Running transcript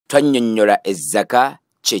twannyonnyola ezzaka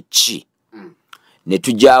kyeki ne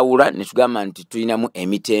tujawula ne tugamba nti tulinamu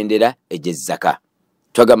emitendera egy'ezzaka.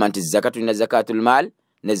 Twagamba nti zaka tulina zakatul mal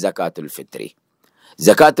ne zakatul fitri.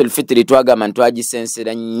 Zakatul fitri twagamba nti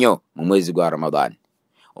twagisensera nnyo mu mwezi gwa Ramadan.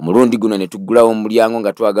 Omulundi guno ne tuggulawo omulyango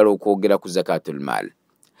nga twagala okwogera ku zakatul mal.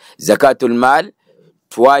 Zakatul mal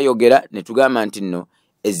twayogera ne tugamba nti nno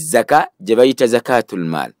ezzaka gye bayita zakatul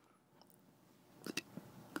mal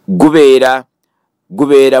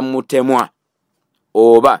gubeera mutemwa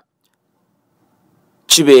oba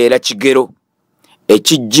kibeera kigero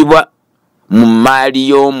ekijjibwa mu maali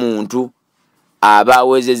y'omuntu aba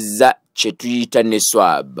awezezza kye tuyita ne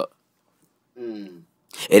swab.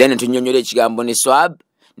 Era ne tunnyonnyola ekigambo ne swab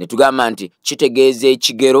ne tugamba nti kitegeeza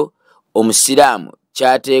ekigero omusiraamu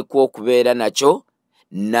kyateekwa okubeera nakyo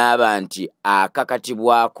n'aba nti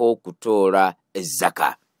akakatibwako okutoola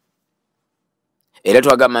ezzaka. Era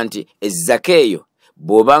twagamba nti ezzaka eyo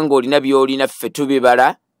bw'oba ng'olina by'olina ffe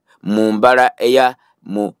tubibala mu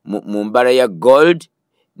mbala ya gold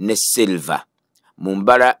ne silver, mu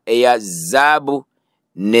mbala eya zaabu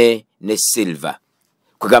ne silver.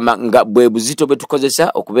 Kugamba nga bwe buzito bwe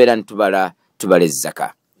tukozesa okubeera ntubala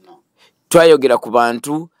ezzaka. Twayogera ku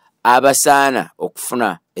bantu abasaana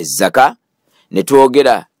okufuna ezzaka, ne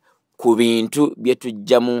twogera ku bintu bye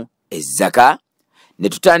tujjamu ezzaka, ne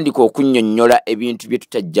tutandika okunnyonnyola ebintu bye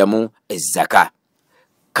tutajjamu ezzaka.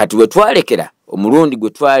 Kati we twalekera omulundi gwe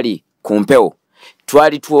twali ku mpewo,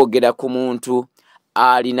 twali twogera ku muntu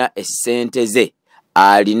alina essente ze,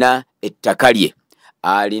 alina ettaka lye,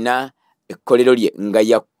 alina ekkolero lye nga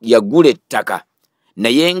yagula ettaka,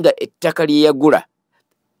 naye nga ettaka lye yagula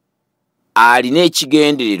alina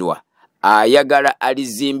ekigendererwa, ayagala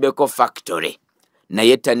alizimbeko factory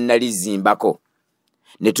naye tannalizimbako.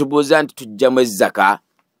 Ne tubuuza nti tujjamu ezzaka.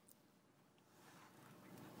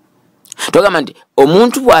 Twagamba nti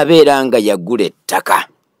omuntu bw'abeera nga yagula ettaka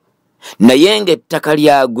naye ng'ettaka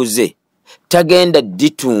lyaguze tagenda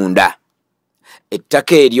ditunda,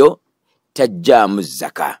 ettaka eryo tajjaamu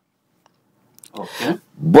zzaka.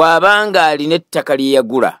 Bw'abanga alina ettaka lye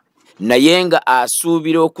yagula naye nga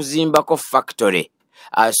asuubira okuzimbako factory,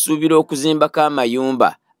 asuubira okuzimbako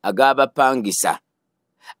amayumba ag'abapangisa,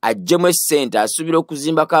 ajjemu essente, asuubira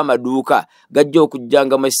okuzimbako amaduuka gajja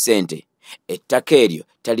okujjangamu essente, ettaka eryo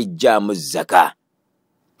talijjaamu zzaka.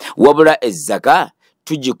 Wabula ezzaka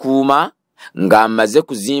tugikuuma ng'amaze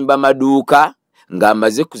kuzimba maduuka,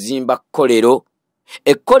 ng'amaze kuzimba kkolero.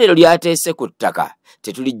 Ekkolero lyateese ku ttaka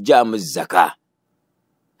tetulijjaamu zzaka.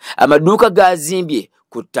 Amaduuka gazimbye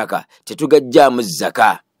ku ttaka tetugajjaamu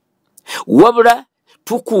zzaka. Wabula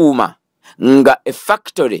tukuuma nga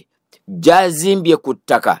efactory gyazimbye ku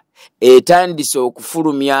ttaka etandise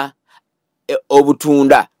okufulumya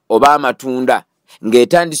obutunda oba amatunda,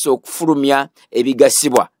 ng'etandise okufulumya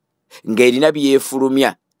ebigasibwa, ng'erina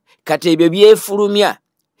byefulumya. Kati ebyo byefulumya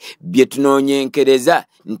bye tunoonyenkereza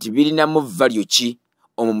nti birinamu value ki,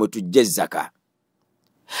 omwo mwe tujja ezzaka.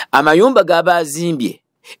 Amayumba g'aba azimbye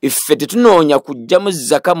iffe tetunoonya kujjamu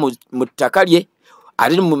zzaka mu ttaka lye,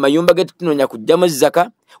 ate mu mayumba ge tetunoonya kujjamu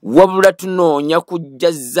zzaka, wabula tunoonya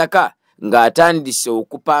kujja zzaka ng'atandise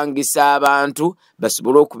okupangisa abantu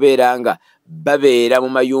basobole okubeera nga babeera mu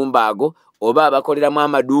mayumba ago, oba abakoleramu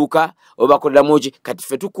amaduuka oba bakoleramu ki. Kati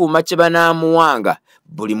ffe tukuuma kye banaamuwanga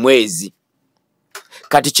buli mwezi.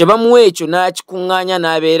 Kati kye bamuwa ekyo n'akikuŋŋaanya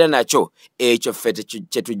n'abeera nakyo, ekyo ffe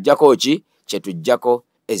kye tujjako ki, kye tujjako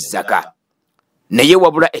ezzaka. Naye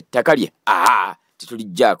wabula ettaka lye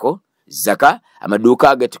tetulijjaako zaka, amaduuka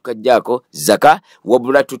age tukajjaako zaka,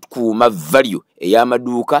 wabula tukuuma value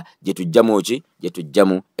ey'amaduuka gye tujjamu ki, gye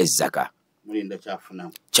tujjamu ezzaka. Mulinda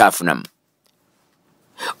kyafunamu.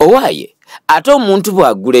 Owaaye ate omuntu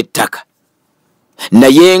bw'agula ettaka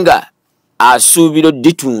naye nga asuubira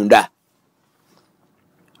odditunda,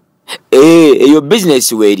 eyo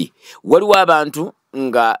bizinesi weeri. Waliwo abantu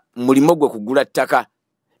nga mulimo gwe kugula ttaka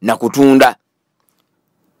na kutunda.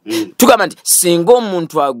 Tugamba nti singa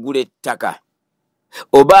omuntu agula ettaka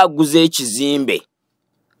oba aguze ekizimbe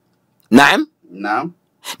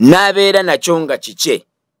n'abeera nakyo nga kikye,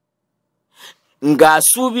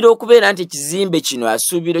 ng'asuubira okubeera nti ekizimbe kino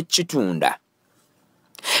asuubira okitunda,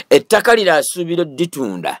 ettaka lino asuubira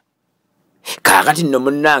odditunda. Kaakati nno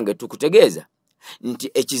munnange tukutegeeza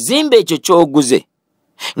nti ekizimbe ekyo ky'oguze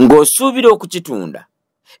ng'osuubira okukitunda,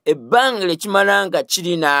 ebbanga lye kimala nga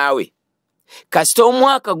kiri naawe, kasita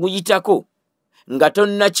omwaka guyitako nga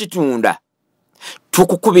tonnakitunda,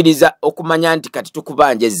 tukukubiriza okumanya nti kati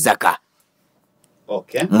tukubanja ezzaka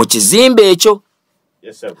mu kizimbe ekyo.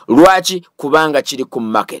 Lwaki? Kubanga kiri ku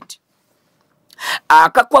market.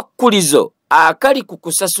 Akakwakkulizo akali ku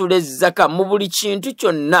kusasula ezzaka mu buli kintu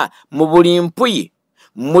kyonna mu buli mpuyi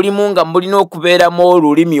mulimu nga mulina okubeeramu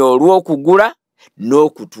olulimi olw'okugula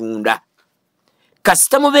n'okutunda.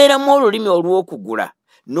 Kasita mubeeramu olulimi olw'okugula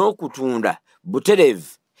n'okutunda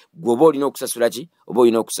butereevu gw'oba olina okusasula ki? Oba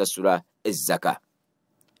olina okusasula ezzaka.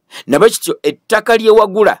 Nabwe kityo ettaka lye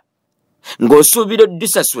wagula ng'osuubira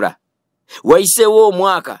oddisasula, wayiseewo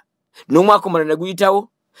omwaka, n'omwaka omulala ne guyitawo,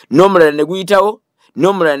 n'omulala ne guyitawo,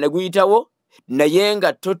 n'omulala ne guyitawo, naye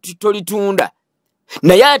nga tolitunda,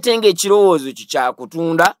 naye ate ng'ekirowoozo kyo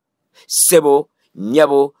kyakutunda, ssebo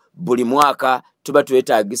nnyabo buli mwaka tuba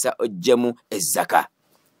twetaagisa oggyemu ezzaka.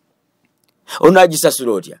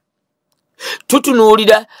 Onaagisasula otya?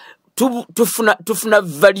 Tutunuulira tufuna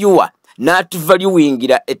valuwa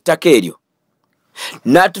n'atuvaluwingira ettaka eryo,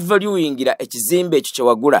 n'atuvaluwingira ekizimbe ekyo kye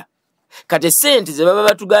wagula. Kati sente ze baba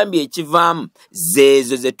batugambye ekivaamu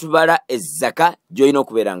zeezo ze tubala ezzaka gy'olina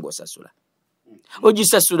okubeera ng'osasula.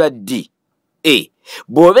 Ogisasula ddi?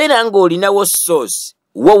 Bw'obeera ng'olinawo soosi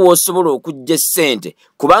wo w'osobola okujja essente,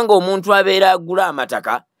 kubanga omuntu abeera agula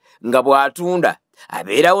amataka nga bw'atunda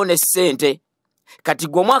abeerawo ne ssente. Kati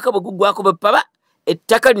gwe omwaka bwe guggwako bwepaba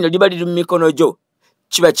ettaka lino liba liri mu mikono gyo,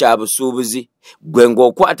 kiba kya busuubuzi, gwe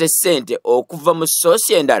ng'okwata essente okuva mu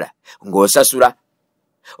soosi endala ng'osasula.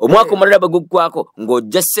 Omwaka omulala bwe guggwako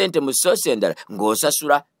ng'ojja ssente mu soosi endala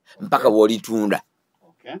ng'osasula mpaka bw'olitunda.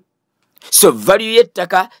 So value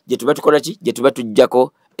y'ettaka gye tuba tukola ki? Gye tuba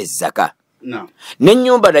tuggyako ezzaka.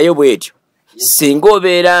 N'ennyumba nayo bw'etyo, singa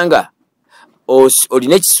obeera nga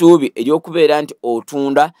olina ekisuubi ery'okubeera nti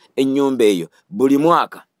otunda ennyumba eyo buli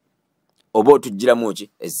mwaka, oba otuggyiramu ki?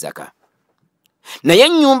 Ezzaka. Naye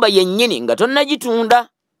ennyumba yennyini nga tonnagitunda,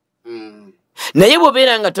 naye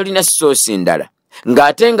bw'obeera nga tolina soosi ndala,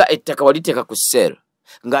 ng'ate nga ettaka waliteeka ku sseero,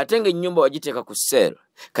 ng'ate nga ennyumba wagiteeka ku sseero,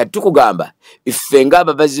 kati tukugamba iffe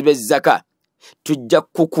ng'ababazi b'ezzaka tujja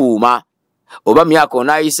kukukuuma. Oba myaka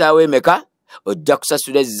onaayisaawo emeka, ojja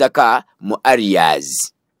kusasula ezzaka mu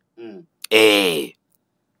arrears.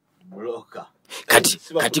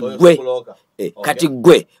 Kati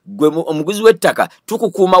gwe omuguzi w'ettaka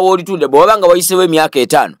tukukuuma w'olitunde bw'oba nga wayiseewo emyaka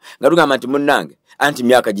 5 nga tugamba nti munnange anti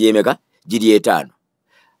myaka gy'emeka? Giri 5.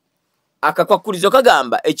 Akakwakkulizo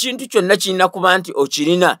kagamba ekintu kyonna kirina kuba nti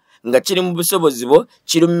okirina nga kiri mu busobozi bwo,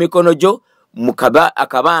 kiri mu mikono gyo mu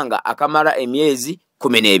akabanga akamala emyezi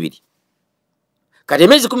 12. Kati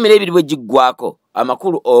emyezi 12 bwe giggwako,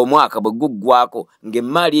 amakulu omwaka bwe guggwako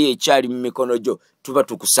ng'emmaali eyo ekyali mu mikono gyo, tuba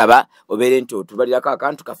tukusaba obeere nti otubalirako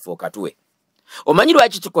akantu kaffe okatuwe. Omanyi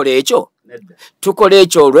lwaki tukola ekyo? Tukola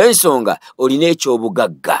ekyo olw'ensonga olina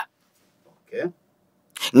ekyobugagga.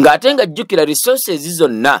 Ng'ate nga jjukira resources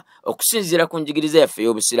zonna okusinziira ku njigiriza yaffe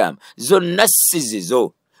ey'Obusiraamu zonna si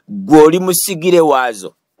zizo, gwe oli musigire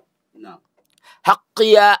waazo.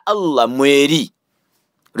 Haqqi ya Allah mweri.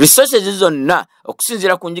 Resources zonna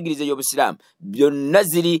okusinziira ku njigiriza y'Obusiraamu byonna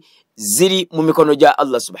ziri mu mikono gya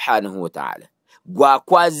Allah subhanahu wa ta'ala.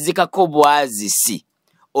 Gwakwazikako bwazisi,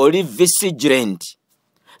 oli vigilant.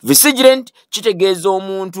 Vigilant kitegeeza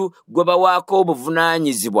omuntu gwe bawaako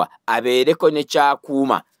obuvunaanyizibwa abeereko ne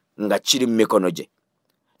kyakuuma nga kiri mu mikono gye.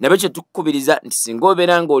 Nabyo kye tukukubiriza nti singa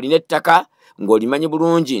obeera ng'olina ettaka ng'olimanyi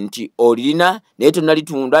bulungi nti olirina naye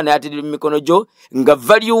tonnalitunda naye ate liri mu mikono gyo, nga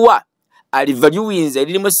valuwa alivaluwinze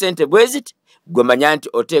eririmu ssente bweziti, gwe manya nti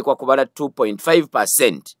oteekwa kubala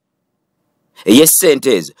 2.5%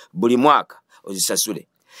 ey'essente ezo buli mwaka ozisasule.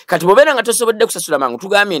 Kati bw'obeera nga tosobodde kusasula mangu,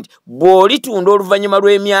 tugambye nti bw'olitunda oluvannyuma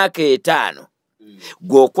lw'emyaka 5,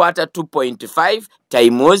 gw'okwata 2.5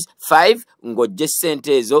 times 5 ng'ojja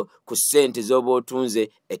essente ezo ku ssente z'oba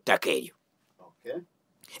otunze ettaka eryo.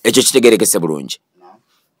 Ekyo kitegerekese bulungi.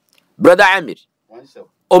 Brother Amir,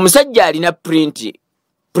 omusajja alina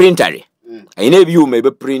printare, alina ebyuma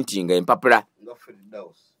eby'eprinting empapula.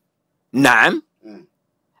 Naam,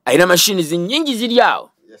 alina mashini nnyingi ziri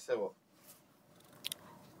awo.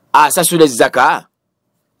 Asasula ezzaka?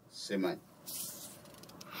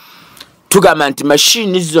 Tugamba nti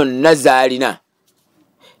mashini zonna z'alina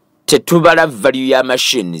tetubala value ya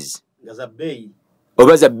machines.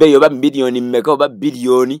 Oba za bbeeyi oba miliyoni mmeka oba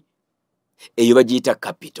biliyoni, eyo bagiyita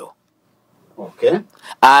capital.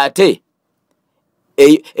 Ate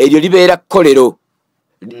eryo libeera kolero,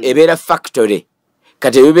 ebeera factory.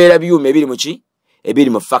 Kati ebibeera byuma ebiri mu ki? Ebiri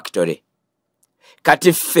mu factory.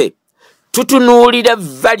 Kati ffe tutunuulira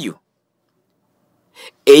value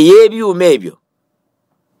ey'ebyuma ebyo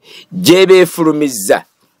gyebeefulumizza.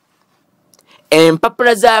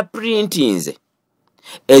 Empapula za printings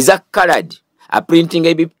eza colored, printing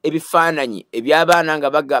ebifaananyi eby'abaana nga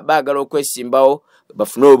baagala okwesimbawo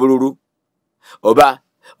bafune obululu,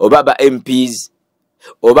 oba ba MPs,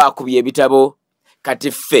 oba akubye ebitabo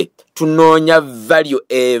kati ffe tunoonya value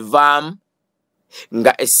evaamu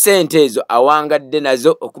nga essente ezo awangadde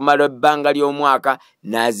nazo okumala ebbanga ly'omwaka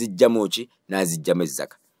n'azijjamu ki n'azijjamu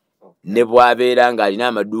ezzaka. Ne bw'abeera ng'alina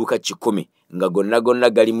amaduuka 100 nga gonna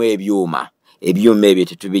galimu ebyuma ebyo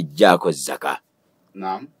tetubijjaako zzaka.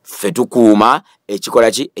 Ffe tukuuma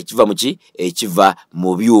ekikola ki ekiva mu ki ekiva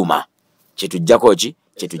mu byuma kyetujjako ki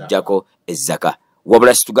kyetujjako ezzaka.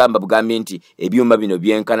 Wabula situgamba bugambi nti ebyuma bino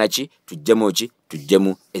byenkana ki tujjemu ki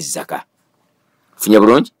tujjemu ezzaka. Funye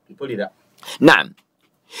bulungi? Naam.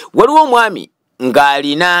 Waliwo omwami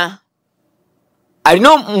ng'alina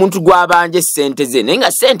omuntu gw'abanja essente ze naye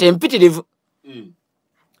nga ssente mpitirivu.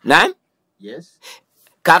 Naam? Yes.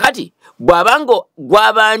 Kaakati bw'abanga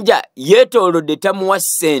gw'abanja yeetoolodde tamuwa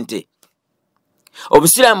ssente,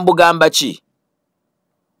 obusiraamu bugamba ki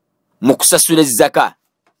mu kusasula ezzaka?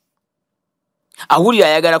 Awulira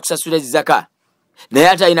ayagala kusasula ezzaka naye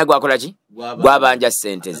ate alina gwakola ki gw'abanja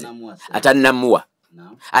ssente ze atannamuwa.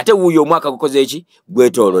 Ate wuuyo omwaka gukoze eki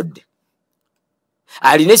gwetoolodde,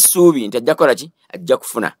 alina essuubi nti ajja kukola ki ajja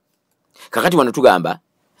kufuna. Kakati wano tugamba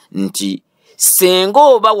nti senga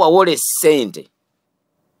oba wawola essente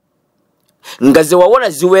nga ze wawola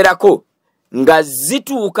ziwerako nga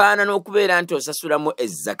zituukaana n'okubeera nti osasulamu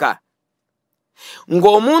ezzaka,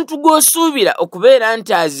 ng'omuntu gw'osuubira okubeera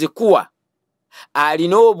nti azikuwa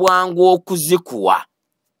alina obwangu okuzikuwa.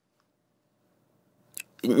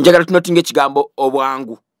 Njagala tunotinga ekigambo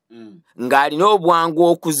obwangu. Ng'alina obwangu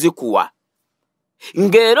okuzikuwa,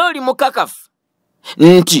 ng'era oli mukakafu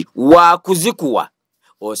nti wakuzikuwa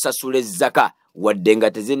osasula ezzaka wadde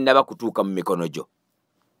nga tezinnaba kutuuka mu mikono gyo.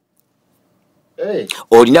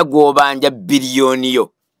 Olina gw'obanja biliyoni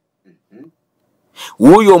yo,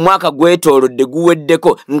 wuuyo omwaka gwetoolodde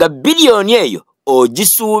guweddeko nga biliyoni eyo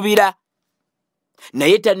ogisuubira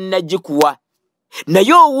naye tannagikuwa,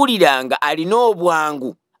 naye owulira nga alina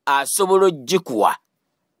obwangu asobola oggikuwa,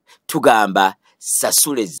 tugamba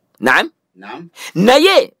sasule. Naam?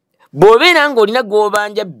 Naye bw'obeera ng'olina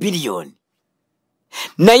gw'obanja biliyoni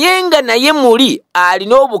naye nga naye muli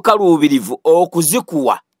alina obukaluubirivu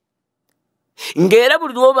okuzikuwa, ng'era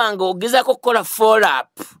buli lw'obanga ogezaako okukola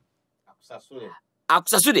follow-up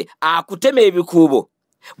akusasule akutema ebikuubo,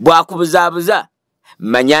 bw'akubuzaabuza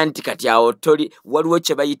manya nti kati awo waliwo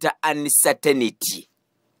kye bayita uncertainty,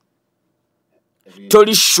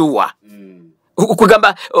 toli sure.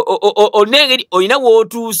 Kugamba onengeri olina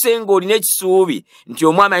w'otuuse ng'olina ekisuubi nti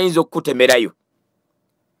omwami ayinza okukutemerayo.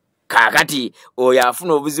 Kaakati oyo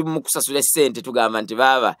afuna obuzibu mu kusasula essente, tugamba nti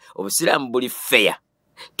baaba obusiraamu buli fair,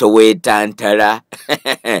 toweetantala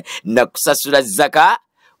na kusasula zaka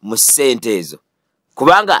mu ssente ezo,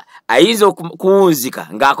 kubanga ayinza okuwunzika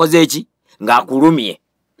ng'akoze eki ng'akulumye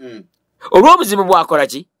olw'obuzibu bwakola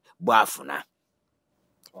ki bwafuna.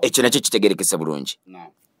 Ekyo nakyo kitegerekese bulungi.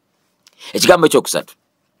 Ekigambo ekyokusatu,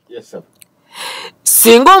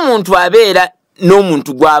 singa omuntu abeera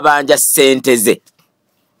n'omuntu gw'abanja ssente ze,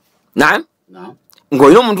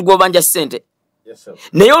 ng'olina omuntu gw'obanja ssente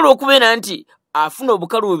naye olw'okubeera nti afuna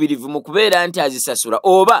obukaluubirivu mu kubeera nti azisasula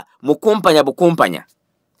oba mu kumpanya bukumpanya,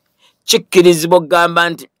 kikkirizibwa okugamba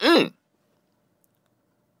nti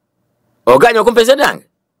oganye okumpa ensente zange.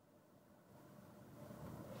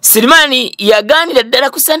 Sirimaani yagaanira ddala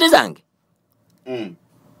ku ssente zange.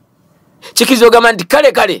 Kikkirizibwa okugamba nti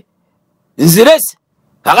kale nzirese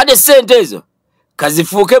kakati essente ezo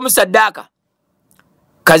kazifuukemu saddaaka,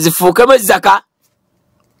 kazifuukemu ezzaka.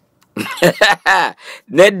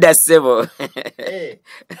 Nedda ssebo.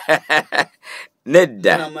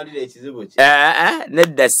 Nedda.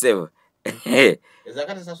 Nedda ssebo.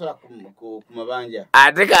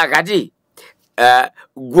 Ate kaakati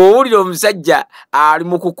gw'owulira omusajja ali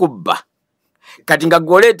mu kukubba kati nga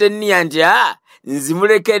gw'oleeta enniya nti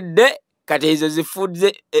nzimulekedde kati ezo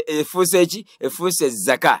efuuse eki efuuse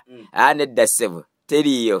ezzaka. Nedda ssebo,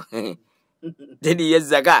 teriiyo. Teriiyo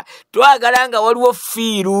ezzaka. Twagala nga waliwo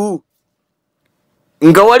fiiru,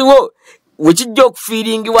 nga waliwo wekijja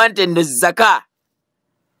okufiiringibwa nti eno zaka,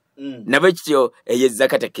 nabwe kityo eyo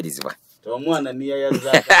ezzaka tekkirizibwa. Omwana niya ya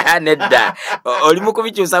zaka. Nedda. Oli mu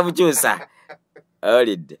kubikyusa bukyusa.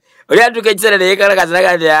 Olidde. Oli atuuka ekiseera ne yeekalakaasa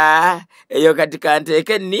naga eyo kati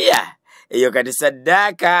kanteeke enniya, eyo kati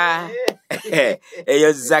saddaaka,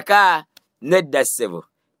 eyo zaka. Nedda ssebo.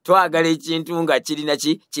 Twagala ekintu nga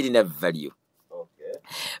kirina value.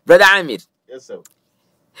 Brother Amir. Yes, sir.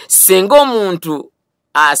 Singa omuntu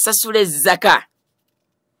asasula ezzaka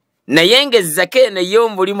naye ng'ezzaka eno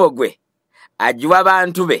ey'omulimo gwe agiwa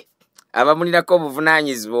abantu be abamulirako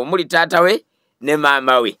obuvunaanyizibwa omuli taata we ne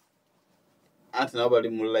maama we, anti nabo bali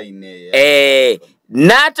mu line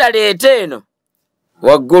n'ataleeta eno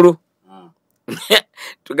waggulu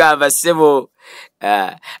tugamba ssebo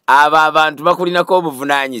abo abantu bakulinako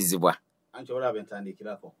obuvunaanyizibwa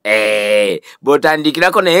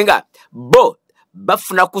bw'otandikirako naye nga bo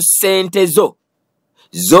bafuna ku ssente zo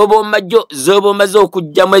z'oba omaze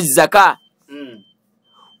okuggyamu ezzaka.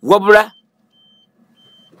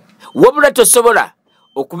 wabula tosobola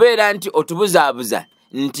okubeera nti otubuzaabuza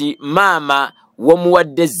nti maama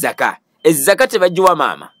womuwadde ezzaka. Ezzaka tebagiwa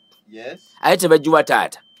maama, ate tebagiwa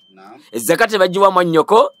taata. Ezzaka tebagiwa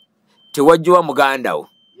mwannyoko, tewagiwa mugandawo.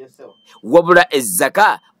 Wabula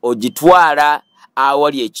ezzaka ogitwala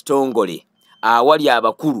awali ekitongole, awali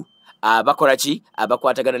abakulu abakola ki,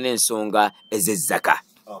 abakwatagana n'ensonga ez'ezzaka.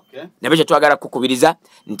 Nabyo kyetwagala kukubiriza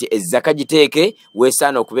nti ezzaka giteeke,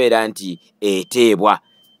 weesaana okubeera nti eteebwa.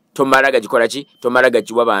 Tomala gagikola ki, tomala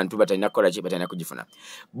gagiwa bantu batalina kukola ki, batalina kugifuna.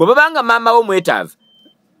 Bwe babanga maama wo mwetaavu,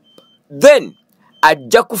 then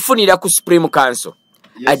ajja kufunira ku Supreme Council,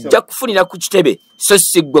 ajja kufunira ku kitebe, so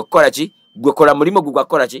si gwe kukola ki, gwe kola mulimu gwe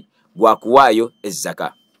gwakola ki, gwakuwaayo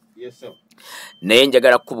ezzaka. Naye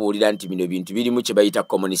njagala kukubuulira nti bino bintu birimu kye bayita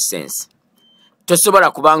common sense.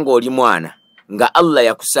 Tosobola kubanga oli mwana nga Allah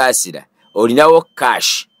yakusaasira, olinawo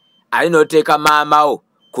cash, ali n'oteeka maama wo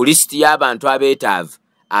ku lisiti y'abantu abeetaavu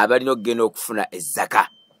abalina okugenda okufuna ezzaka.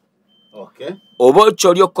 Oba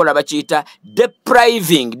okyoli okukola bakiyita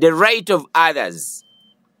depriving the right of others.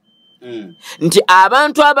 Nti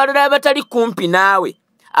abantu abalala abatali kumpi naawe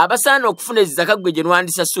abasaana okufuna ezzaka gwe gye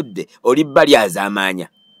nwandisasudde, oli bbali azaamaanya.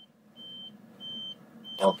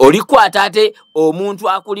 Olikwata ate omuntu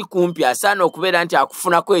akuli kumpi asaana okubeera nti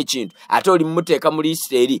akufunako ekintu, ate oli mumuteeka mu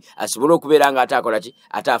lisiti eri asobole okubeera nga ate akola ki,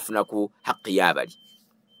 ate afuna ku haqqi y'abali.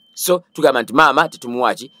 So tugamba nti maama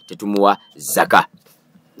tetumuwa ki, tetumuwa zaka.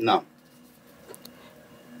 No.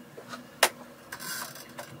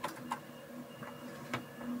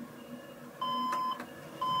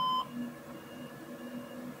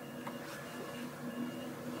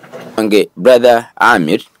 Brother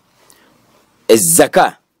Amir,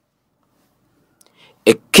 ezzaka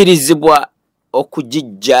ekkirizibwa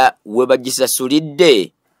okugijja we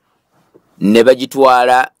bagisasulidde ne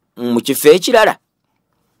bagitwala mu kifo ekirala.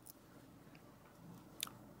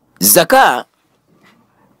 Zaka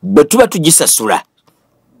bwe tuba tugisasula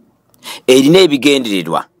erina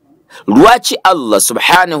ebigendererwa. Lwaki Allah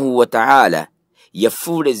subhanahu wa ta'ala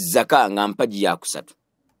yafuula ezzaka nga mpagi ya kusatu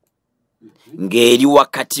ng'eri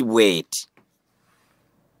wakati bweti?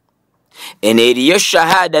 Eno eriyo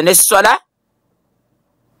shahada ne sola,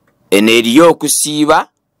 eno eriyo okusiiba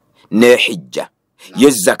ne hijja, yo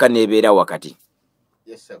zaka nebeera wakati.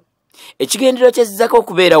 Ekigendererwa ky'ezzaka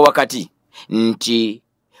okubeera wakati nti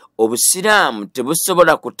obusiraamu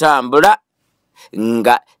tebusobola kutambula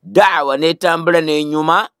nga da'wa n'etambula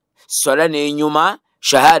n'enyuma, sola n'enyuma,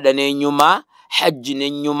 shahada n'enyuma, hajji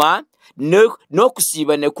n'enyuma,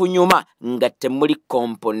 n'okusiiba ne kunyuma nga temuli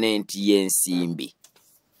komponenti y'ensimbi.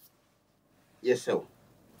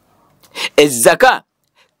 Ezzaka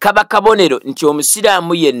kaba kabonero nti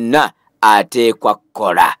omusiraamu yenna ateekwa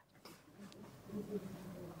kukola.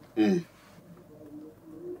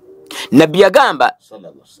 Nabbi yagamba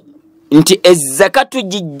nti ezzaka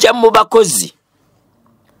tugijja mu bakozi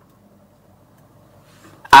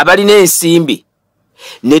abalina ensimbi,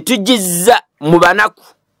 ne tugizza mu banaku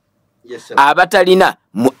abatalina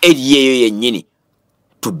mu eri eyo yennyini,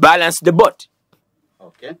 to balance the boat.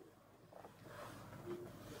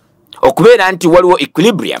 Okubeera nti waliwo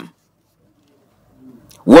equilibrium,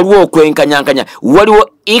 waliwo okwenkanyankanya, waliwo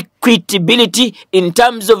equitability in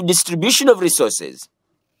terms of distribution of resources.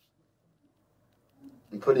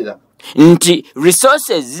 Nti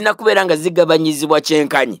resources zina kubeera nga zigabanyizibwa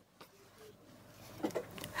kyenkanyi.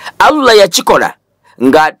 Allah yakikola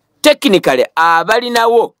nga technically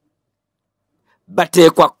abalinawo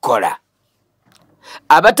bateekwa kukola,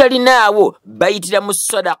 abatalinawo bayitira mu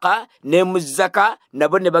sadaka ne mu zaka,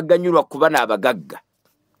 nabo ne baganyulwa kuba n'abagagga.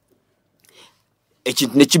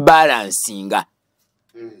 Ekintu ne kibalansinga.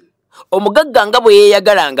 Omugagga nga bwe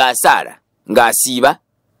yeeyagala ng'asaala ng'asiiba,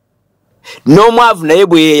 n'omwavu naye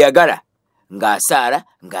bwe yeeyagala ng'asaala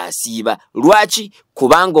ng'asiiba. Lwaki?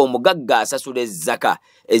 Kubanga omugagga asasula ezzaka.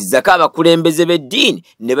 Ezzaka abakulembeze b'eddiini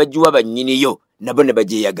ne bagiwa bannyiniyo, nabo ne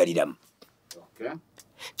bagyeyagaliramu.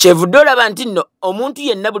 Kyevudde olaba nti nno omuntu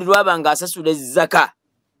yenna buli lwaba ng'asasula ezzaka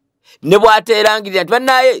ne bw'ateerangirira nti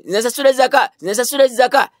bannaaye nsasula ezzaka, nsasula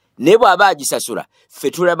ezzaka, naye bw'aba agisasula,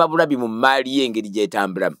 ffe tulaba bulabi mu maali ye engeri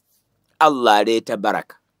gy'etambulamu. Allah aleeta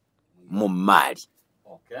baraka mu maali.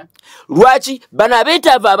 Lwaki? Bano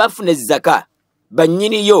abeetaavu abafuna ezzaka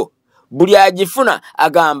bannyiniyo, buli agifuna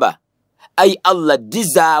agamba ayi Allah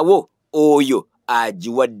ddizaawo oyo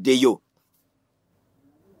agiwaddeyo.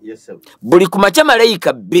 Yes, sir. buli kumacha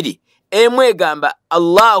malayika bbiri emu egamba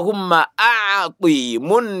Allahumma a'ti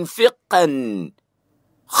munfiqan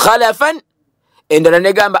khalafan endala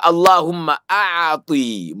negamba Allahumma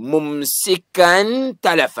a'ti mumsikan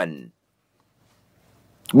talafan.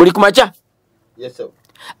 Buli kumacha. Yes, sir.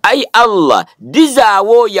 Ay Allah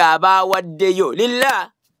dizaawo yabawaddeyo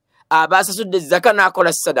lillah abasasudde zaka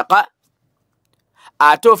nakola sadaqa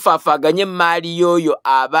atofaafaganye maali yoyo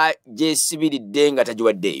aba gyesibiridde nga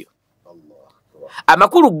tagiwaddeeyo.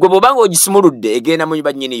 Amakulu gwe bw'obanga ogisimuludde egenda mu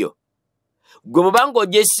bannyiniyo, gwe bw'obanga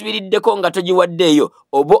ogyesibiriddeko nga togiwaddeeyo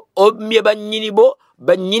oba omye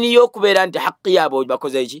bannyiniyo okubeera nti haqqi yaabo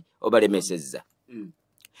bakoze eki obalemesezza.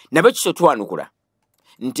 Nabyo kiso twanukula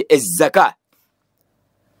nti ezzaka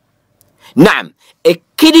naam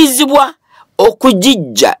ekkirizibwa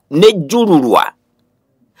okugijja nejjululwa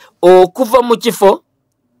okuva mu kifo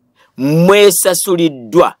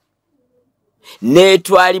mwesasuliddwa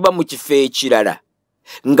netwalibwa mu kifo ekirala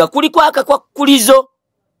nga kuliko akakwakkulizo.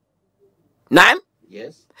 Naam.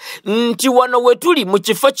 Yes. Nti wano we tuli mu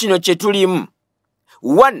kifo kino kye tulimu,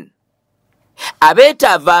 1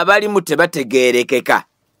 abeetaavu abalimu tebategeerekeka.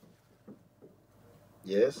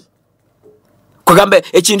 Yes. Kugamba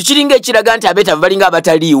ekintu kiringa ekiraga nti abeetaavu balinga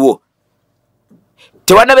abataliiwo.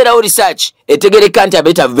 Tewanabeerawo research etegereka nti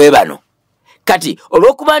abeetaavu be bano. Kati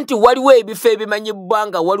olw'okuba nti waliwo ebifo ebimanyibwa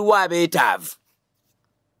nga waliwo abeetaavu,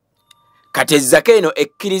 kati ezzaka eno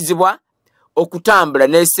ekkirizibwa okutambula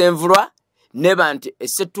n'esenvulwa neba nti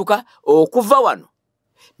esettuka okuva wano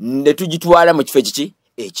ne tugitwala mu kifo ekiki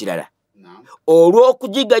ekirala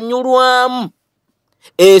olw'okugiganyulwamu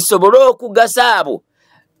esobole okugasa abo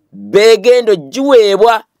beegendo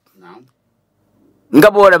giweebwa.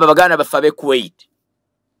 Nga bw'olaba baganda baffe ab'e Kuwait,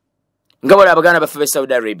 nga bw'olaba baganda baffe ab'e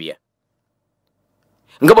Saudi Arabia,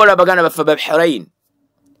 nga bw'olaba baganda baffe ab'e Bahrain,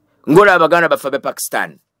 ng'olaba baganda baffe ab'e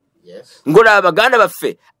Pakistan, ng'olaba baganda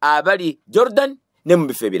baffe abali Jordan ne mu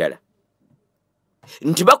bifo ebirala,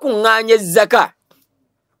 nti bakuŋŋaanya ezzaka.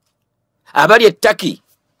 Abali e Turkey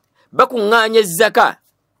bakuŋŋaanya ezzaka,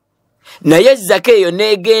 naye ezzaka eyo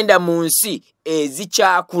n'egenda mu nsi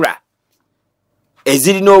ezikyakula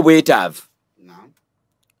ezirina obwetaavu.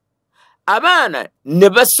 Abaana ne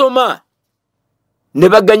basoma ne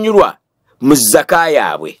baganyulwa mu zzaka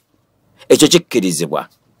yaabwe, ekyo kikkirizibwa.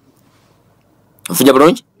 Nfunya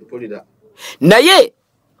bulungi? Naye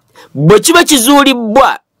bwe kiba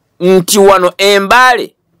kizuulibbwa nti wano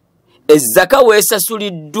embaale ezzaka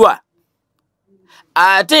weesasuliddwa,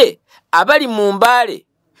 ate abali mu mbaale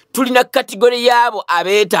tulina kategori yaabo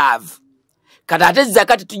abeetaavu, kati ate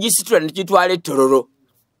ezzaka tetugisitula ne tugitwala ettororo.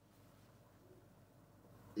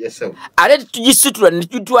 Yes, sir. Ate tetugisitula ne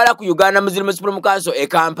tugitwala ku Uganda Muslim Supreme Council e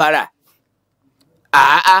Kampala.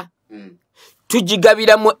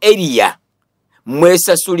 Tugigabira mu area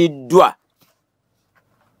mwesasuliddwa.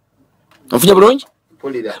 Nfunya bulungi?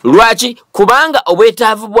 Lwaki? Kubanga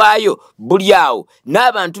obwetaavu bwayo buli awo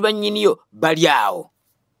n'abantu bannyiniyo bali awo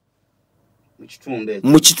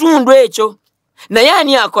mu kitundu ekyo. Naye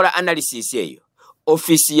ani akola analysis eyo?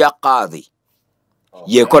 Office ya Qadhi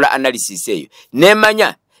yekola analysis eyo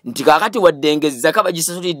nemanya nti kakati wadde ezzaka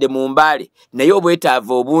bagisasulidde mu mbaale naye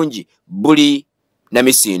obwetaavu obungi buli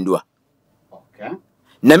Namisindwa.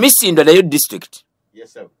 Namisindwa nayo district.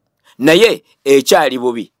 Yes, sir. Naye ekyali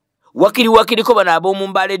bubi wakiriko bano ab'omu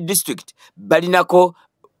Mbale district balinako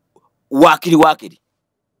wakiri.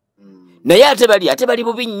 Naye ate bali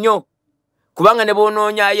bubi nnyo, kubanga ne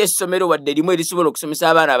boonoonyayo essomero wadde limu erisobola okusomesa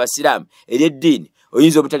abaana abasiraamu ery'eddiini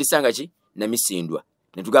oyinza obutalisanga ki Namisindwa.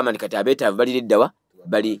 Ne tugamba nti kati abeetaavu baliriddawa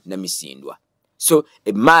bali Namisindwa. So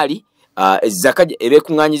emaali ezzaka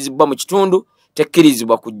ebeekuŋŋaanyizibwa mu kitundu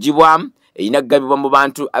tekkirizibwa kugibwamu, erina kugabibwa mu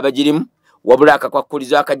bantu abagirimu, wabula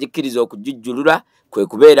akakwakkulizo akagikkiriza okugijjulula kwe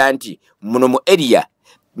kubeera nti muno mu area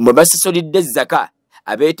mwe basasulidde ezzaka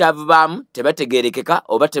abeetaavu baamu tebategeerekeka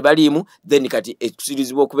oba tebaliimu, then kati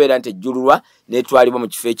ekusirizibwa okubeera nti ejjululwa n'etwalibwa mu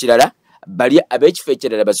kifo ekirala, bali ab'ekifo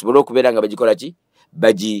ekirala basobole okubeera nga bagikola ki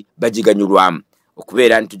bagiganyulwamu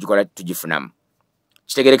okubeera nti tugifunamu.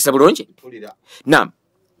 Kitegeerekesa bulungi? Naam.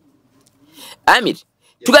 Amir,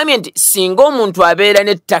 tugambye nti singa omuntu abeera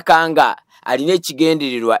n'ettaka nga alina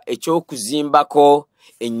ekigendererwa ekyokuzimbako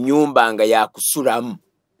ennyumba nga yakusulamu,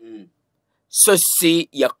 so si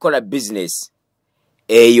yakola business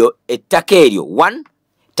eyo, ettaka eryo 1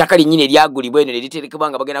 ettaka linnyini eryagulibwa eno eriterekebwa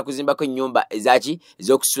nga bagenda kuzimbako ennyumba ezaki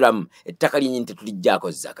ez'okusulamu, ettaka linnyini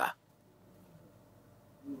tetulijjaako zzaka.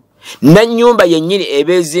 Nannyumba yennyini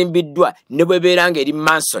eba ezimbiddwa ne bwebeera nga eri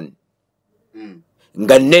manson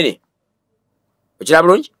nga nnene, okiraba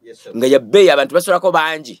bulungi, nga yabbeeyi abantu basolako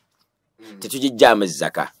bangi, tetugijjaamu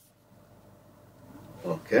ezzaka.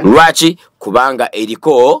 Okay. Lwaki? Kubanga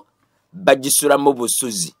eriko bagisulamu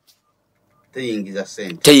busuzi.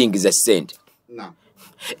 Teyingiza ssente. No.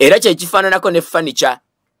 Era kyekifaananako ne furniture.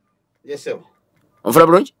 Yes, sir. Onfuna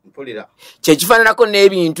bulungi? Mpulira. Kyekifaananako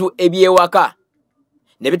n'ebintu ebyewaka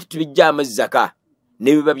ne bitu tubijjaamu zaka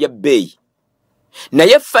ne biba bya bbeeyi.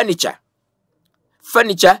 Naye furniture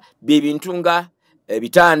bye bintu nga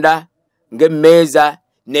ebitanda ng'emmeeza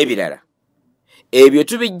n'ebirala. Ebyo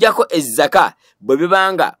tubijjako ezzaka bwe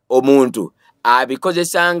bibanga omuntu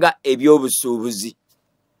abikozesanga eby'obusuubuzi.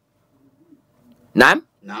 Naam?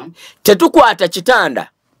 Naam. Tetukwata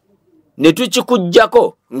kitanda ne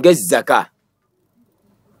tukikuggyako ng'ezzaka.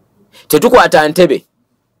 Tetukwata ntebe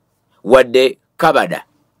wadde kabada.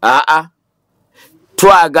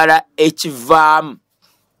 Twagala ekivaamu.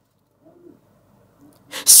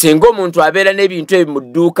 Singa omuntu abeera n'ebintu ebyo mu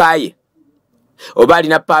dduuka ye, oba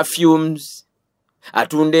alina perfumes,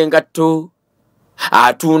 atunda engatto,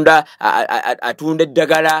 atunda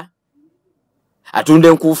eddagala, atunda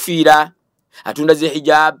enkuufiira, atunda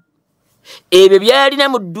zehijab, ebyo byalina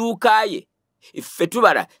mu dduuka ye, ffe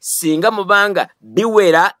tubala singa mubanga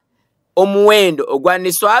biwera omuwendo ogwa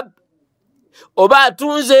niswab, oba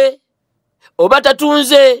atunze oba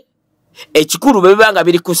tatunze, ekikulu bwe bibanga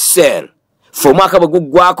biri ku sale, ffe omwaka bwe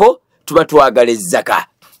guggwako tuba twagala ezzaka.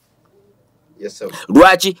 Yes, sir.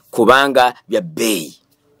 Lwaki? Kubanga bya bbeeyi,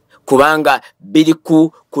 kubanga biri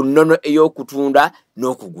ku nnono ey'okutunda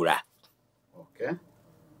n'okugula. Okay.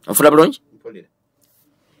 Onfuna bulungi? Mpulira.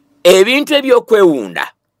 Ebintu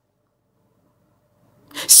ebyokwewunda,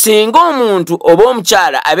 singa omuntu oba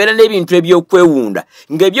omukyala abeera n'ebintu ebyokwewunda,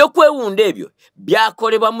 ng'ebyokwewunda ebyo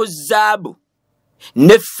byakolebwa mu zaabu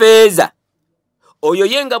ne ffeeza, oyo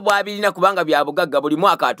yenga bw'abirina kubanga bya bugagga buli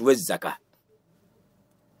mwaka atuwa ezzaka.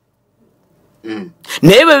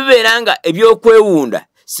 Naye bwe bibeera nga ebyokwewunda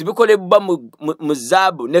sibikolebwa mu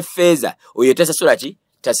zaabu ne ffeeza, oyo tasasula ki?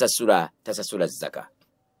 Tasasula zzaka,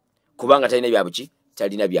 kubanga talina bya buki?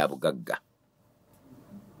 Talina bya bugagga.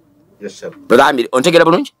 Yes, sir. Bagambire ontegera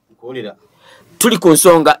bulungi? Mpulira. Tuli ku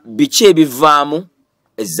nsonga biki ebivaamu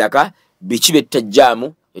ezzaka, biki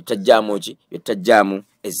byettajjaamu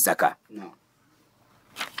ezzaka. No.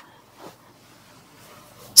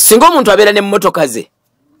 Singa omuntu abeera n'emmotoka ze,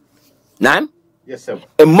 naam? Yes, sir.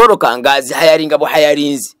 Emmoloka ng'azihayaringa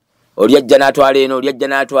buhayarinzi, oli ajja n'atwala eno, oli ajja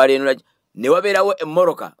n'atwala eno, ne wabeerawo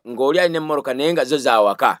emmoloka ng'oli alina emmoloka naye nga zo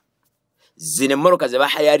zaawaka. Zino emmoloka ze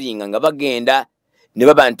bahayaringa nga bagenda ne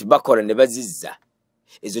baba nti bakola ne bazizza,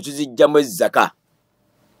 ezo tuzijjamu ezzaka.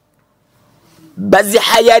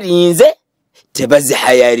 Bazihayarinze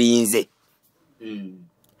tebazihayarinze,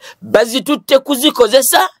 bazitutte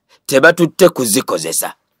kuzikozesa tebatutte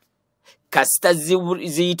kuzikozesa, kasita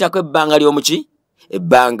ziyitako ebbanga ly'omuki?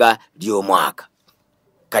 Ebbanga ly'omwaka.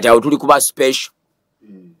 Kati awo tuli kuba special.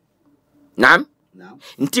 Naam?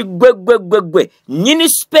 Nti gwe nyini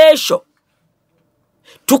special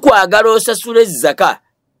tukwagala osasula ezzaka.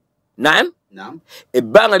 Naam?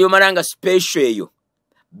 Ebbanga ly'omalanga special eyo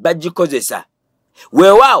bagikozesa.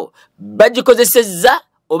 Weewaawo bagikozesezza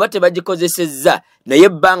oba tebagikozesezza, naye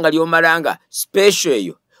ebbanga ly'omalanga special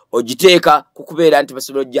eyo ogiteeka ku kubeera nti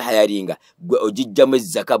basobola ogihayaringa, gwe ogijjamu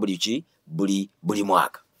ezzaka buli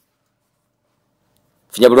mwaka.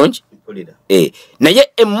 Funya bulungi?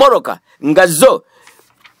 Naye emmoloka nga zo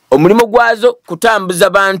omulimu gwazo kutambuza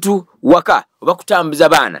bantu waka, oba kutambuza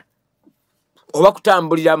baana, oba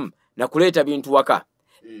kutambuliramu na kuleeta bintu waka,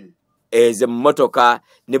 ezo emmotoka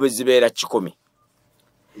ne bwe zibeera 100,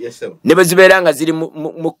 ne bwe zibeera nga ziri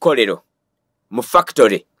mu kkolero, mu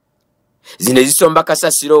factory, zino zisomba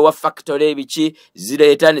kasasiro wa factory ebiki,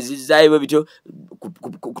 zireeta ne zizaayo bityo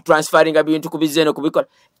kutransferinga bintu kubizeno kubikola,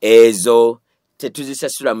 ezo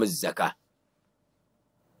tetuzisasula mu zzaka.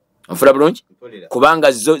 Onfuna bulungi?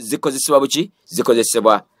 Kubanga zo zikozesebwa buki?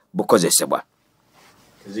 Zikozesebwa bukozesebwa,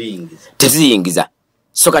 teziyingiza.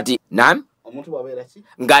 So kati naam, omuntu bw'abeera ki?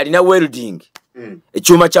 ng'alina welding,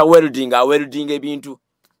 ekyuma kya welding, awelding ebintu,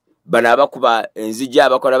 bano abakuba enzija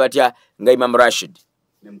abakola batya nga Imam Rashid.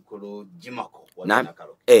 Naam.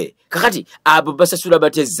 Kakati abo basasula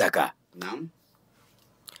batya ezzaka?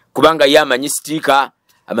 Kubanga ye amanyi sitiika,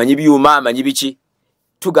 amanyi byuma, amanyi biki.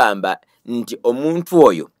 Tugamba nti omuntu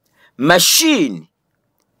oyo machine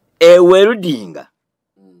eweldinga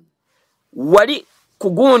wali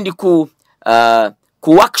kugundi ku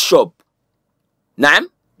workshop. Naam?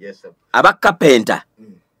 Yes, sir. Aba carpenter,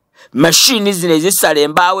 machine zino ezisala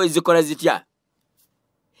embaawo ezikola zitya,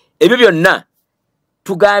 ebyo byonna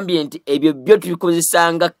tugambye nti ebyo byo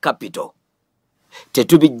tubikozesanga capital,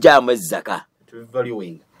 tetubijjaamu ezzaka,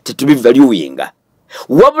 tetubivaluinga,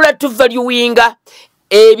 wabula tuvaluinga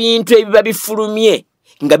ebintu ebiba bifulumye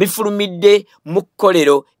nga bifulumidde mu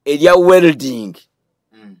kkolero erya welding.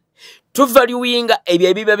 Tuvaluinga ebyo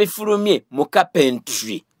ebiba bifulumye mu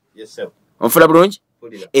carpentry. Yes, sir. Onfula bulungi?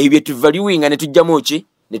 Ebyo tuvaluinga ne tujjamu ki?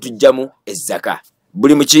 Ne tujjamu ezzaka.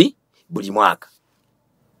 Buli muki? Buli mwaka.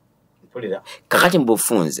 Kakati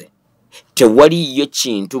mbufunze. Tewaliyo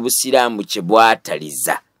kintu busiraamu kye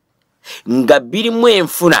bwataliza nga birimu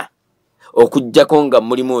enfuna okujjako nga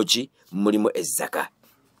mulimu ki? Mulimu ezzaka.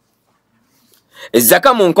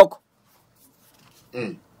 Ezzaka mu nkoko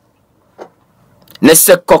ne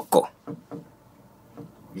ssekkokko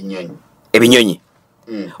ebinyonyi.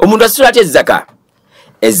 Omuntu asula ate ezzaka.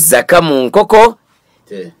 Ezzaka mu nkoko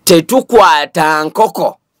tetukwata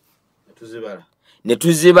nkoko ne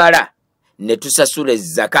tuzibala ne tusasula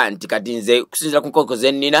ezzaka nti kati nze kusinziira ku nkoko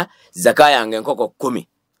ze nnina zaka yange enkoko 10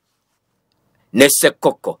 ne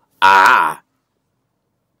ssekkokko.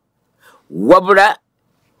 Wabula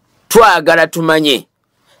twagala tumanye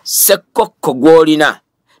ssekkokko gw'olina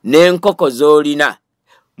n'enkoko z'olina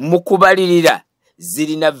mu kubalirira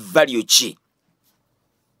zirina value ki.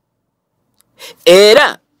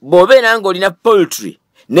 Era bw'obeera ng'olina poultry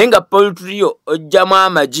naye nga poultry yo ojjamu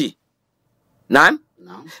amagi,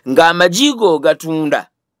 ng'amagi go gatunda,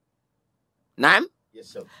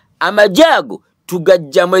 amagi ago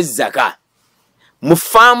tugajjamu ezzaka. Mu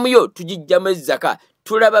faamu yo tugijjamu ezzaka.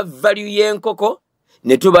 Tulaba value y'enkoko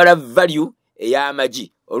ne tubala value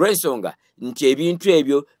ey'amagi. Olw'ensonga nti ebintu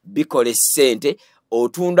ebyo bikola essente.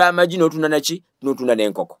 Otunda amagi n'otunda naki? N'otunda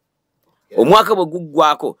n'enkoko. Omwaka bwe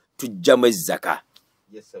guggwako tujjamu ezzaka.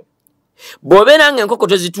 Bw'obeera ng'enkoko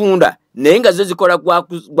tezitunda naye nga zo zikola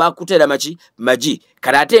gwakuteera magi,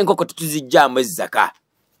 kale ate enkoko tetuzijjaamu ezzaka.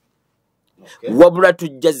 Wabula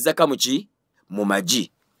tujja zzaka mu ki? Mu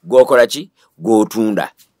magi gw'okola ki?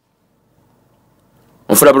 Gw'otunda.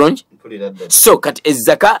 Onfula bulungi? So kati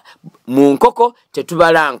ezzaka mu nkoko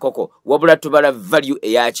tetubala nkoko, wabula tubala value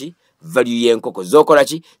eyaki? Value y'enkoko z'okola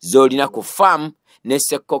ki? Z'olina ku farm ne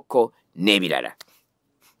ssekkokko n'ebirala.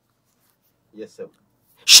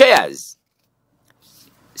 Shares.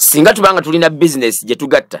 Singa tubanga tulina business gye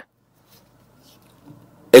tugatta,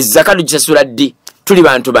 ezzaka tugisasula ddi? Tuli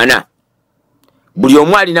bantu bana, buli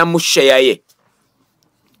omu alina mu share ye.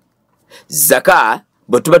 Zaka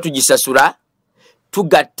bwe tuba tugisasula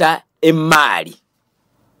tugatta emmaali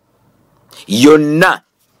yonna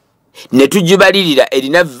ne tugibalirira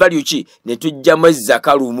erina value ki? Ne tujjamu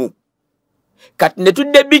ezzaka lumu. Kati ne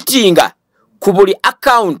tuddebitinga ku buli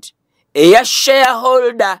account eya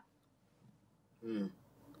shareholder.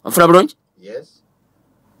 Onfuna bulungi? Yes.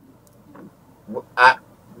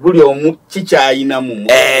 Buli omu kikyayinamu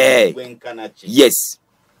gwenkana ki? Yes.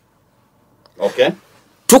 Okay.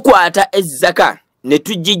 Tukwata ezzaka ne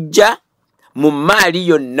tugijja mu maali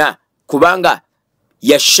yonna kubanga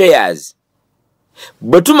ya shares.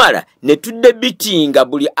 Bwe tumala ne tuddebitinga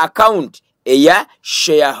buli account eya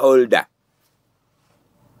shareholder.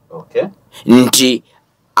 Okay. Nti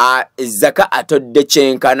ezzaka atodde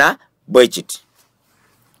kyenkana bwe kiti.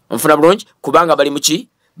 Onfuna bulungi? Kubanga bali muki?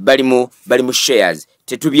 Bali mu shares.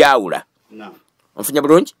 Tetubyawula. No. Onfunya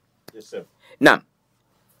bulungi? Yes, sir. Na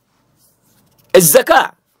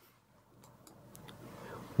ezzaka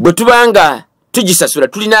bwe tubanga tugisasula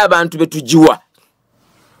tulina abantu be tugiwa.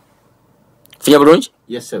 Funya bulungi?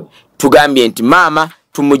 Yes, sir. Tugambye nti maama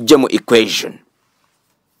tumujje mu equation.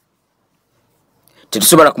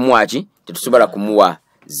 Tetusobola kumuwa ki? Tetusobola kumuwa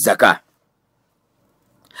zaka.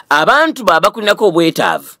 Abantu baba kulinako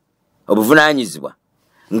obwetaavu obuvunaanyizibwa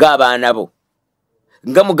ng'abaana bo,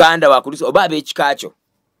 nga muganda wakulisa oba ab'ekika kyo,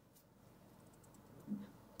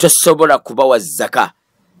 tosobola kubawa zaka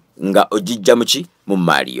nga ogijja muki? Mu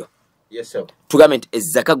maali yo. Yes, sir. Tugambe nti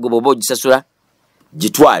ezzaka gwe bw'oba ogisasula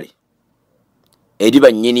gitwale eri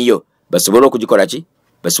bannyiniyo basobole okugikola ki?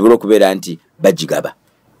 Basobole okubeera nti bagigaba.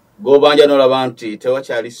 G'obanja n'olaba nti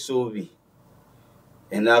tewakyali ssuubi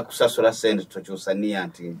enaakusasula sente tokyusa niya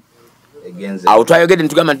nti egenze. Awo twayogedde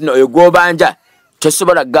ntugamba nti oyo gw'obanja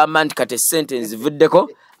tosobola kugamba nti kati sente nzivuddeko,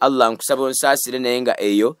 Allah nkusaba onsaasire naye nga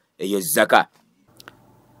eyo zaka.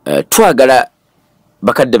 Twagala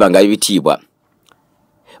bakadde bange ab'ebitiibwa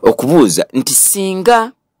okubuuza nti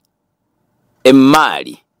singa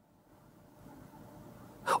emmaali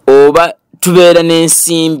oba tubeera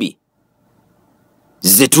n'ensimbi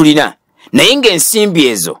ze tulina naye ng'ensimbi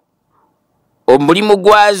ezo omulimu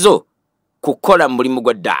gwazo kukola mulimu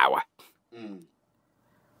gwa daawa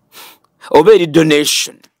oba eri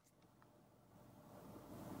donation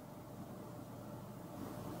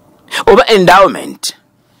oba endowment,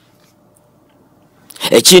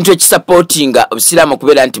 ekintu ekisupportinga obusiraamu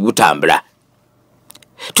okubeera nti butambula,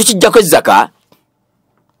 tukijjako ezzaka.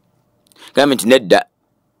 Gambye nti nedda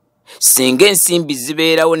singa ensimbi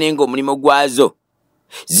zibeerawo nenga omulimu gwazo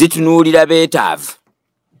zitunuulira beetaavu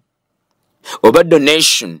oba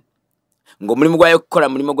donation ng'omulimu gwayo kukola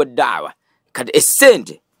mulimu gw'eddaawa kati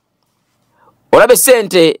essente olaba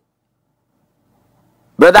essente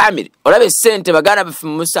brother Amir olaba essente baganda baffe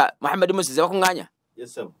Muhammad Musa ze bakuŋŋaanya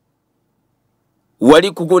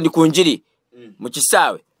wali kugundi ku njiri mu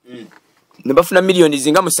kisaawe ne bafuna miliyoni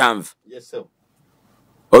zinga 7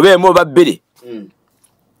 oba emu oba 2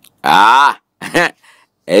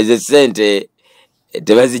 ezo sente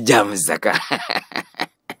tebazijjamu zaka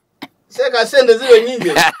seka sente zibe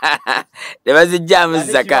nyingi tebazijjamu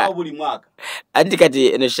zaka anti kati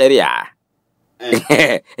eno sharia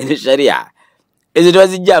eno sharia ezo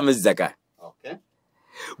tebazijjamu zaka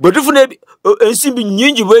bwe tufuna ensimbi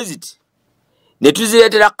nyingi bweziti ne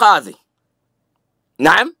tuzireetera qadhi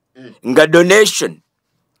naam nga donation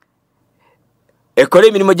ekola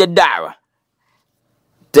emirimu gy'eddaawa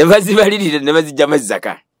tebazibalirira ne bazijjamu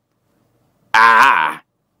zaka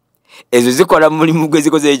ezo zikola mulimu gwe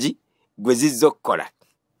zikoze eki gwe zizza okukola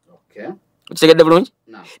okitegedde bulungi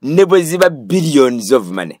ne bwe ziba billions of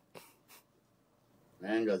money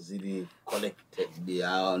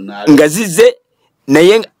nga zize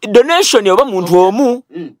naye donation oba muntu omu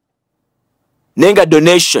naye nga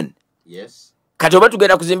donation kati oba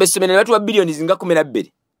tugenda kuzimba essomero ne batuwa billions nga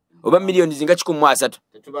 12 oba miliyoni zinga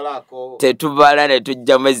 13 tetubala ne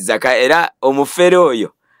tujjamu ezzaka era omufere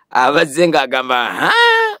oyo abazze ng'agamba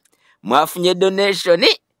mwafunye donation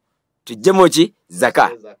tujjemu ki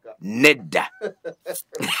zaka nedda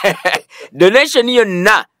donation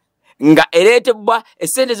yonna nga ereetebwa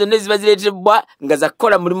essente zonna eziba zireetebwa nga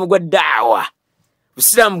zakukola mulimu gwa ddaawa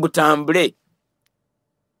busiraamu gutambule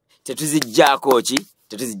tetuzijjaako ki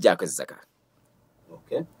tetuzijjaako zaka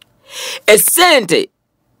essente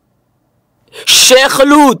Sheikh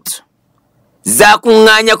Lut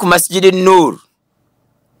zakuŋŋaanya ku Masjidi Nur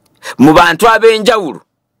mu bantu ab'enjawulo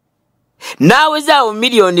n'awezaawo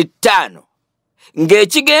miliyoni 5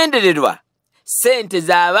 ng'ekigendererwa sente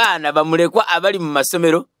z'abaana bamulekwa abali mu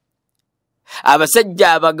masomero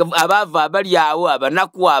abasajja abaavu abali awo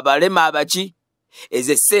abanaku abalema abaki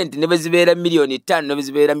ezo sente ne bwe zibeera miliyoni 5 ne bwe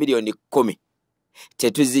zibeera miliyoni 10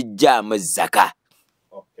 tetuzijjaamu zaka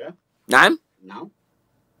naam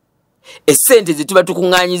essente zituba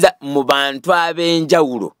tukuŋŋaanyiza mu bantu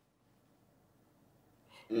ab'enjawulo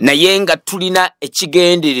naye nga tulina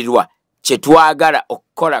ekigendererwa kye twagala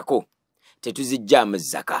okukolako tetuzijjaamu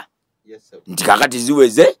zaka nti kaakati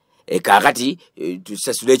ziweze kaakati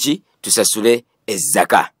tusasule ki tusasule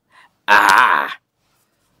ezzaka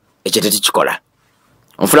ekyo tetukikola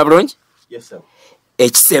onfuna bulungi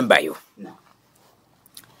ekisembayo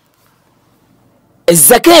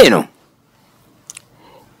ezzaka eno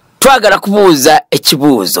twagala kubuuza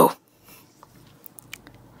ekibuuzo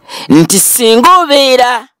nti singa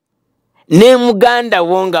obeera ne muganda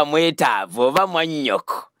wo nga mwetaavu oba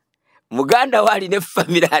mwannyoko muganda wo alina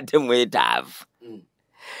effamire ate mwetaavu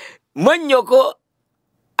mwannyoko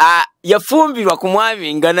yafumbirwa ku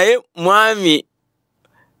mwami nga naye mwami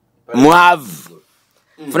mwavu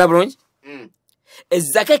funa bulungi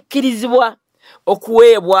ezzaka ekkirizibwa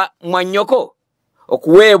okuweebwa mwannyoko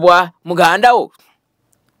okuweebwa muganda wo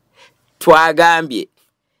twagambye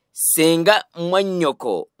senga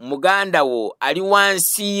mwannyoko muganda wo ali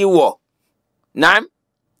wansi wo naam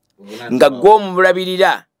nga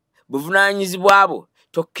gw'omulabirira buvunaanyizibwa bwo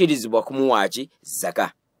tokkirizibwa kumuwaaki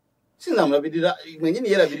zaka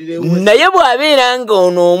naye bw'abeera nga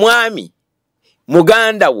ono omwami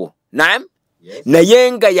muganda wo naam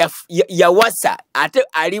naye nga yawasa ate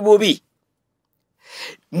ali bubi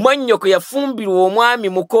mwannyoko yafumbirwa omwami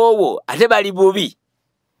mukoowo ate bali bubi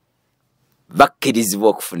bakkirizibwa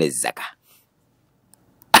okufuna ezzaka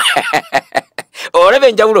olaba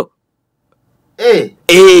enjawulo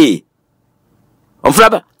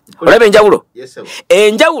onfulaba olaba enjawulo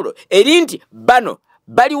enjawulo eri nti bano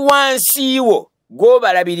bali wansi wo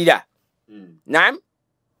gw'obalabirira naam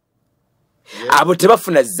abo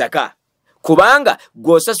tebafuna zaka kubanga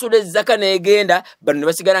gw'osasula ezzaka n'egenda bano ne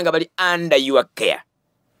basigala nga bali under your care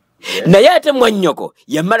naye ate mwannyoko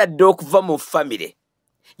yamala dde okuva mu famire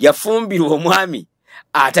yafumbirwa omwami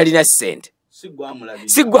atalina ssente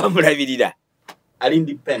si gwamulabirira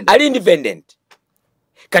ali independent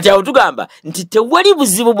kati awo tugamba nti tewali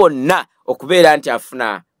buzibu bwonna okubeera nti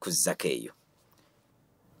afuna ku zaka eyo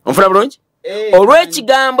onfuna bulungi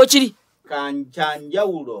olw'ekigambo kiri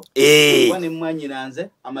kanjanjawulo ne mwanyiranze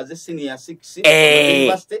amaze senior 6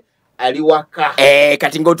 university ali waka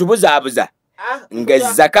kati ng'otubuzaabuza nga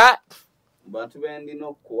zaka bantu bendina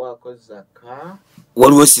okuwaako zaka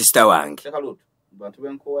waliwo sister wange bantu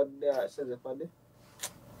benkuwadde aseze pade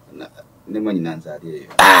ne mwanyina nzali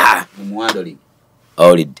mumwadoli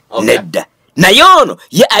olid nedda naye ono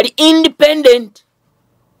ye ali independent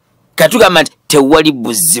katugamba nti tewali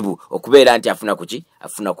buzibu okubeera nti afuna kuki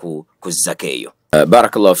afuna ku zaka eyo.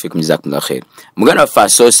 Barakallahu fikum jazakumullahu khair. Muganda waffe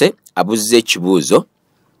asoose abuzza ekibuuzo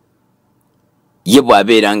ye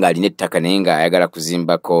bw'abeera ng'alina ettaka naye ng'ayagala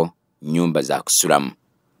kuzimbako nnyumba za kusulamu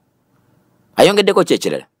ayongeddeko ki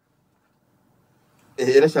ekirala?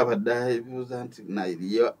 Era kyabadde ebibuuza nti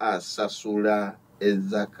nayo asasula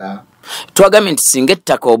ezaka. Twagambye nti singa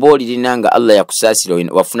ettaka oba olirina nga Allah yakusaasira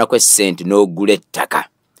wafunako essente n'ogula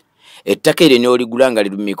ettaka eryo n'oligula nga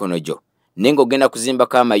liri mu mikono gyo naye ng'ogenda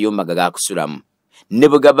kuzimbako amayumba gakusulamu ne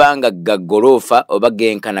bwe gabanga gaggoloofa oba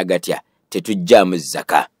genkana gatya tetujjaamu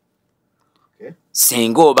zaka.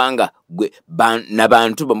 Singa obanga gwe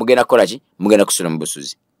n'abantu bamugenda kukola ki mugenda kusula mu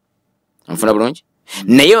busuzi nfuna bulungi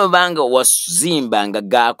naye obanga wazimba nga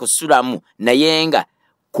gakusulamu naye nga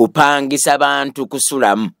kupangisa bantu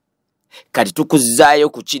kusulamu kati tukuzaayo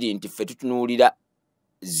ku kiri nti ffe tutunuulira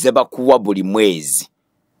ze bakuwa buli mwezi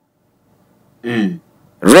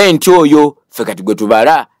rent oyo ffe kati gwe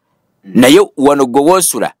tubala naye wano gwe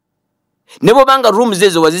woosula ne bw'obanga rooms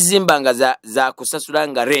ezo wazizimbanga za kusasula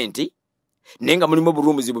nga renti naye nga mulimu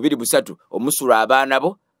oburumuzi 2-3 omusula abaana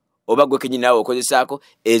bo oba gwe kenyinaawe okozesaako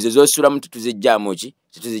ezo zoosulamu tetuzijjaamu ki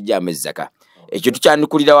tetuzijjaamu ezzaka. Ekyo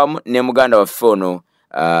tukyandikulira wamu ne muganda waffe ono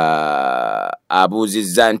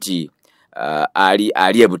abuuzizza nti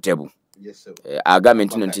ali ebutebu agambe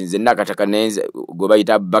nti nze nakataka nenze gwe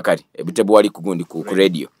bayita Abubakari ebutebu wali kugundi ku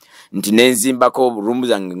radio nti nenzimbako rumu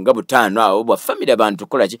zange nga 5 awo bwa family abantu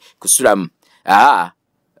kola ki kusulamu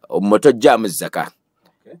omoto jjamu zaka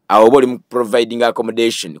awo boli providing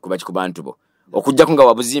accommodation kuba ki ku bantu bo okujja kunga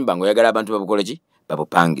wabuzimba ngo yagala abantu babukola ki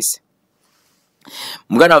babupangise.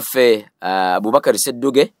 Muganda waffe Abubakari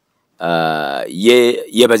Sedduge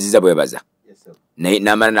yebaziza bwebaza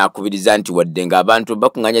n'amala n'akubiriza nti wadde nga abantu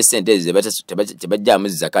bakunganya sente ezo tebajjaamu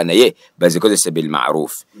zaka naye bazikozese bil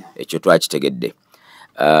ma'ruf. Ekyo twakitegedde.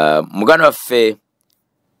 Muganda waffe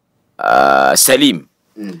Salim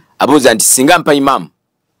abuuza nti singa mpa imamu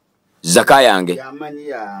zaka yange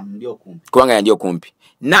kubanga yandi okumpi.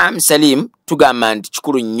 Naam Salim, tugamba nti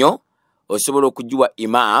kikulu nnyo osobola okugiwa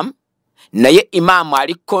imam naye imam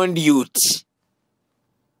ali conduit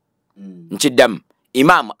nkiddamu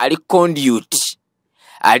imam ali conduit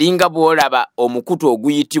alinga bw'olaba omukutu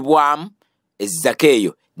oguyitibwamu ezzaka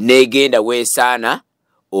eyo negenda weesaana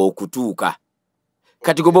okutuuka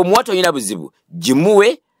kati gwe bw'omuwa toyina buzibu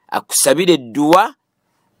gimuwe akusabire edduwa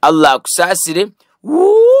Allah akusaasire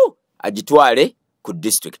agitwale ku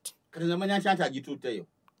district.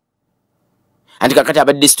 Anti kakati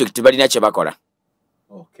aba district balina kye bakola.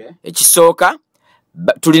 Ekisooka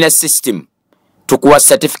tulina system tukuwa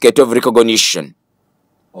certificate of recognition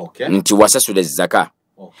nti wasasula zaka.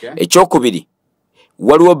 Ekyokubiri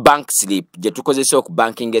waliwo bank slip gye tukozesa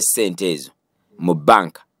okubanking essente ezo mu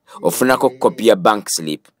bank ofunako copy ya bank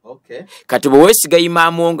slip. Kati bwe weesiga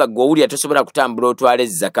imaamu nga gw'owulira tosobola kutambula otwala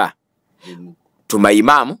zaka tuma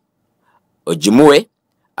imaamu ogimuwe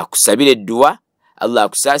akusabire edduwa Allah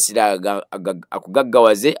akusaasira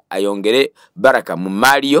akugaggawaze ayongere baraka mu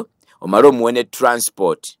maaliyo omale omuwe ne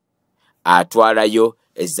transport atwalayo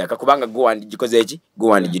ezzaka kubanga gikoze eki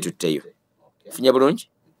gitutteyo. Funye bulungi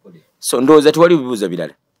so ndowooza tewali bibuuzo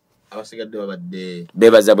birala abasigadde babadde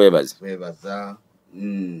bebaza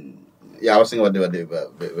abasinga badde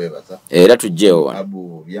bebaza era tujjeewo wano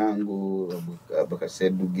Abu Byangu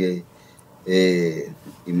Abakasedduge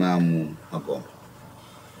Imamu Magombe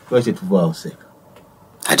kwese tuvaawo seka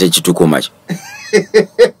ate kitukuuma kyo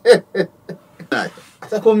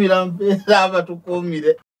atakumira mpeera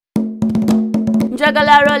abatukumire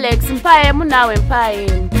njagala Rolex mpaayemu naawe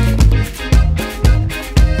mpaayemu.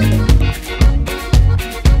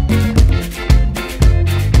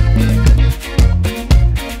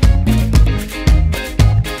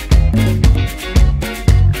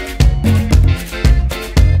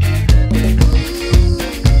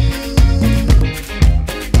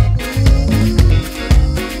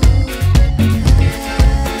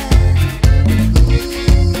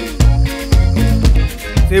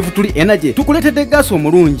 Tuli energy tukuletedde gas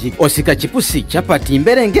omulungi osika chipusi chapati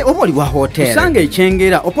mberenge oba oli wa hotel usanga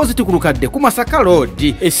ekyengera opposite ku Lukadde ku Masaka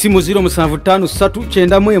Road. Essimu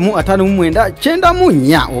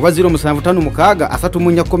 0753955994 oba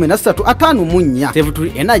 0756331354. Save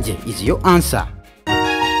Tuli energy is your answer.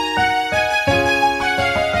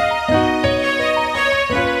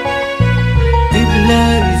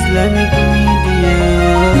 Islamic Media.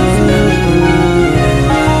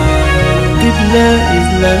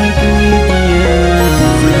 Islamic Media.